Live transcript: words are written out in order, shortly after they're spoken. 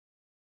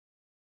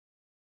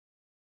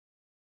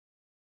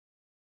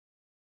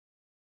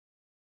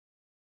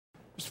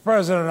Mr.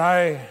 President,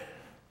 I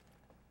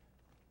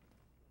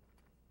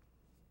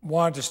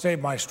want to state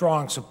my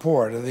strong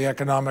support of the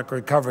economic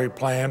recovery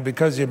plan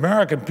because the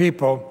American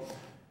people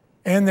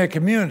and their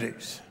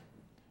communities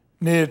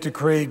needed to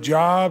create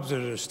jobs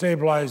and to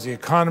stabilize the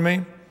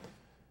economy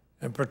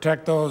and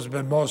protect those who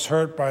have been most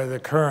hurt by the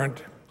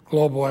current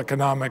global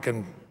economic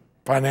and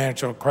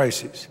financial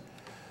crises.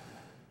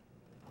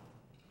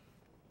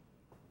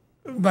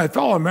 My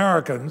fellow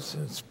Americans,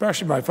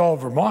 especially my fellow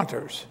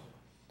Vermonters,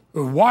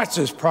 who watch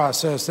this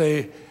process,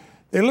 they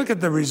look at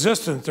the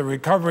resistance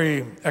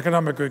the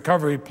economic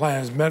recovery plan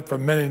has meant for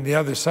many on the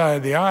other side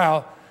of the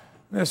aisle,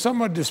 and they're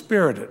somewhat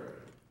dispirited.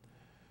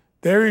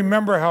 They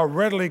remember how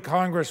readily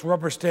Congress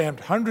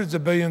rubber-stamped hundreds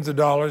of billions of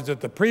dollars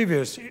that the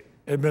previous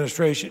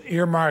administration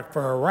earmarked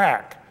for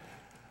Iraq.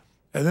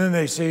 And then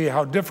they see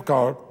how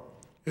difficult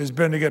it has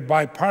been to get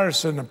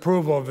bipartisan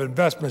approval of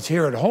investments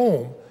here at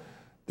home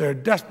that are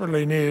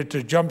desperately needed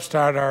to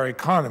jumpstart our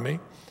economy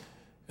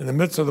in the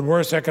midst of the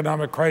worst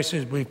economic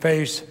crisis we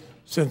face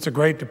since the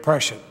Great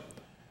Depression.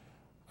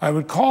 I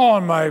would call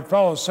on my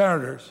fellow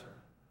senators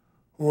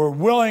who are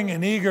willing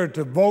and eager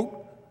to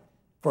vote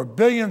for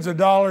billions of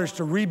dollars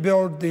to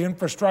rebuild the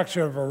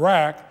infrastructure of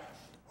Iraq,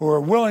 who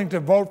are willing to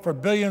vote for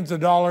billions of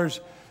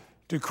dollars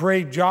to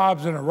create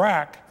jobs in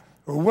Iraq,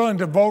 who are willing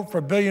to vote for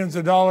billions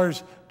of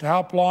dollars to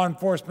help law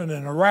enforcement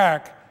in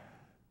Iraq,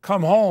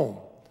 come home.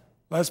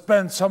 Let's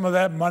spend some of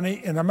that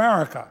money in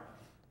America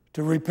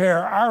to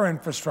repair our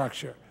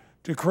infrastructure,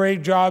 to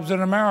create jobs in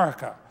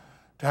America,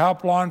 to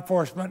help law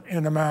enforcement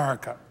in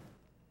America.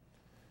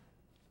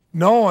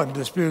 No one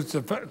disputes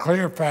the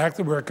clear fact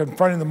that we're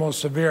confronting the most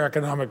severe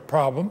economic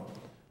problem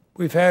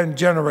we've had in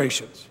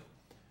generations.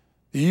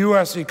 The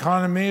U.S.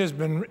 economy has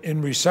been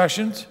in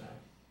recessions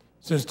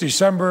since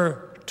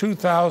December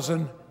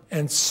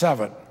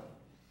 2007.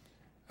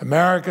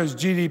 America's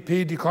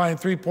GDP declined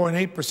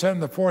 3.8% in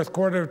the fourth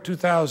quarter of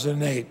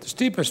 2008, the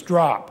steepest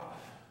drop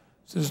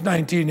since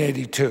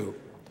 1982.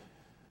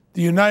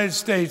 The United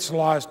States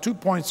lost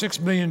 2.6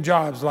 million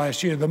jobs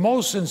last year, the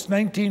most since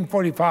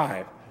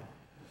 1945.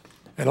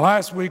 And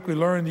last week, we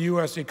learned the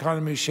U.S.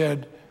 economy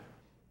shed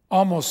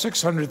almost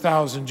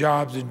 600,000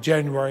 jobs in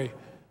January,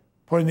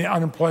 putting the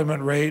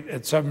unemployment rate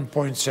at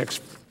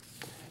 7.6.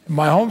 In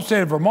my home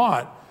state of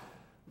Vermont,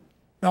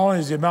 not only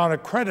has the amount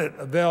of credit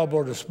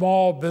available to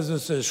small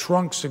businesses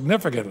shrunk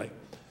significantly,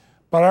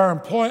 but our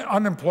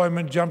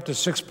unemployment jumped to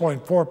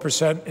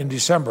 6.4% in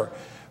December.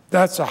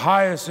 That's the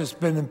highest it's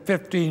been in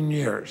 15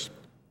 years.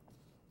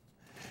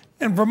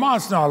 And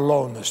Vermont's not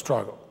alone in the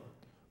struggle.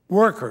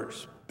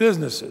 Workers,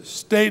 businesses,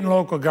 state and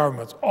local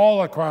governments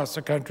all across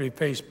the country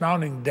face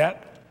mounting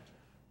debt,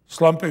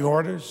 slumping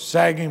orders,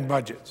 sagging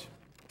budgets.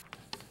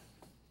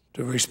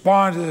 To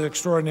respond to the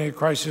extraordinary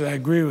crisis, I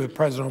agree with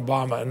President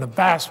Obama and the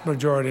vast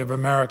majority of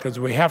Americans.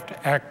 We have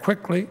to act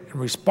quickly and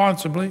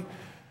responsibly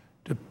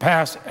to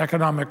pass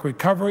economic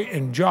recovery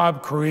and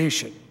job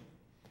creation.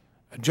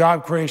 A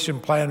job creation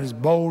plan as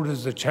bold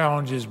as the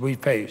challenges we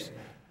face.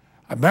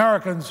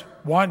 Americans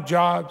want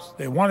jobs.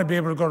 They want to be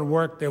able to go to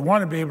work. They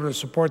want to be able to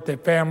support their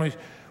families.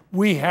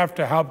 We have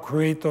to help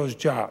create those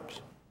jobs.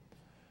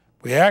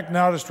 We act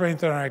now to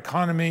strengthen our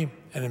economy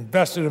and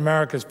invest in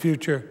America's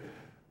future.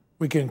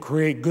 We can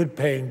create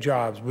good-paying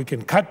jobs. We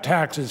can cut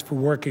taxes for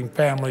working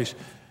families.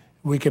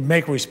 We can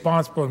make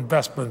responsible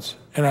investments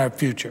in our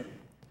future.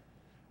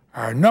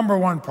 Our number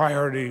one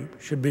priority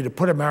should be to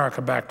put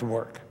America back to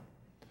work.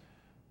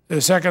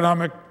 This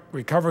economic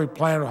recovery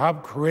plan will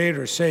help create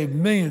or save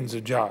millions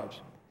of jobs,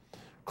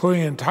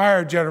 including an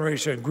entire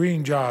generation of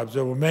green jobs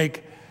that will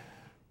make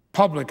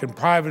public and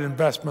private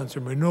investments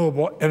in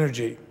renewable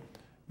energy,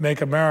 make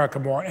America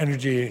more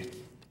energy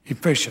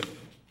efficient.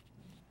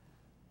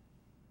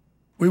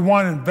 We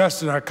want to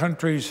invest in our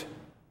country's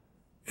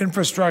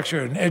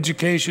infrastructure and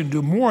education,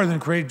 do more than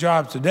create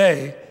jobs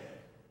today,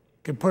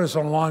 can put us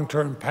on a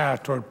long-term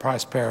path toward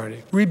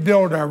prosperity.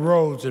 Rebuild our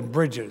roads and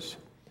bridges.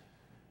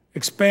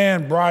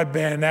 Expand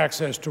broadband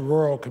access to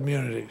rural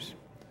communities.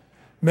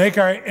 Make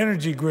our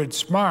energy grid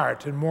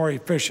smart and more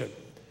efficient.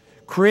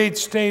 Create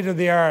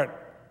state-of-the-art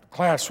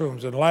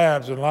classrooms and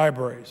labs and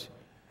libraries.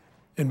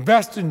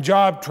 Invest in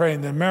job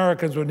training that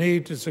Americans will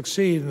need to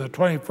succeed in the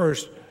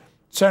 21st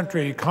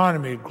century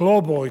economy,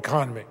 global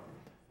economy.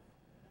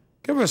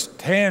 Give us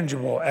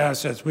tangible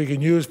assets we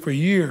can use for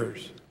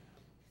years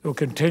that will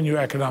continue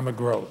economic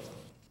growth.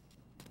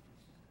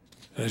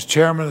 And as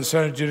chairman of the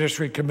Senate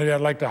Judiciary Committee,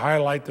 I'd like to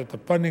highlight that the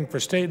funding for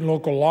state and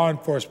local law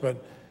enforcement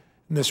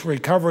in this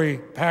recovery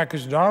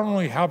package not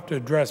only help to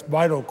address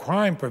vital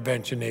crime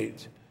prevention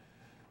needs,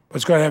 but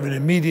it's going to have an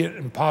immediate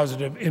and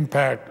positive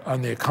impact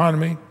on the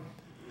economy,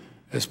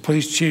 as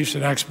police chiefs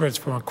and experts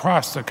from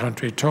across the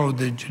country told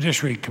the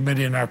Judiciary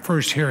Committee in our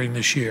first hearing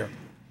this year.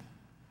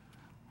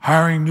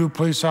 Hiring new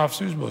police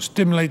officers will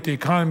stimulate the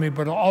economy,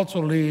 but will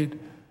also lead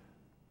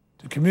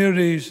to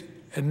communities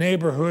and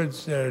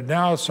neighborhoods that are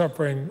now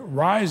suffering a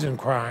rise in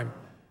crime.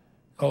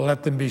 It'll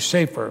let them be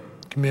safer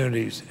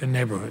communities and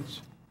neighborhoods.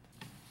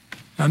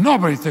 Now,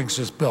 nobody thinks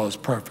this bill is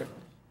perfect.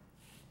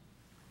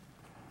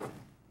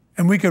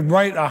 And we could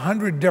write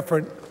 100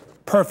 different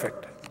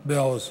perfect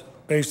bills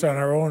based on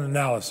our own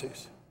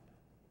analyses.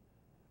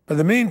 But in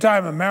the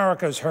meantime,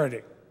 America is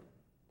hurting,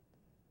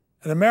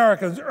 and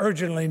Americans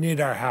urgently need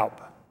our help.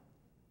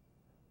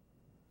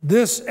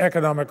 This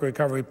economic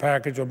recovery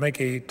package will make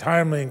a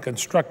timely and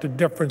constructive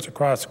difference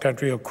across the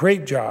country. It'll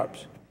create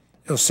jobs.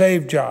 It'll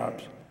save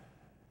jobs.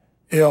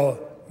 It'll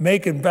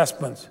make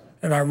investments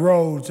in our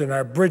roads and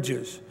our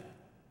bridges.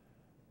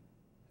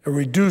 It'll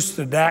reduce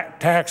the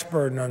tax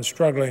burden on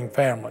struggling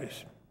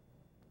families.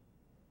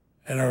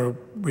 And it'll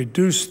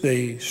reduce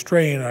the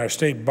strain on our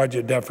state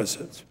budget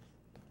deficits.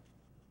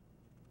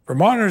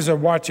 Vermonters are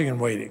watching and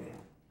waiting.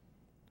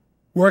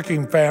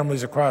 Working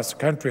families across the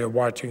country are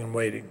watching and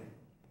waiting.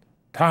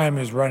 Time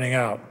is running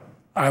out.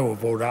 I will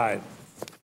vote aye.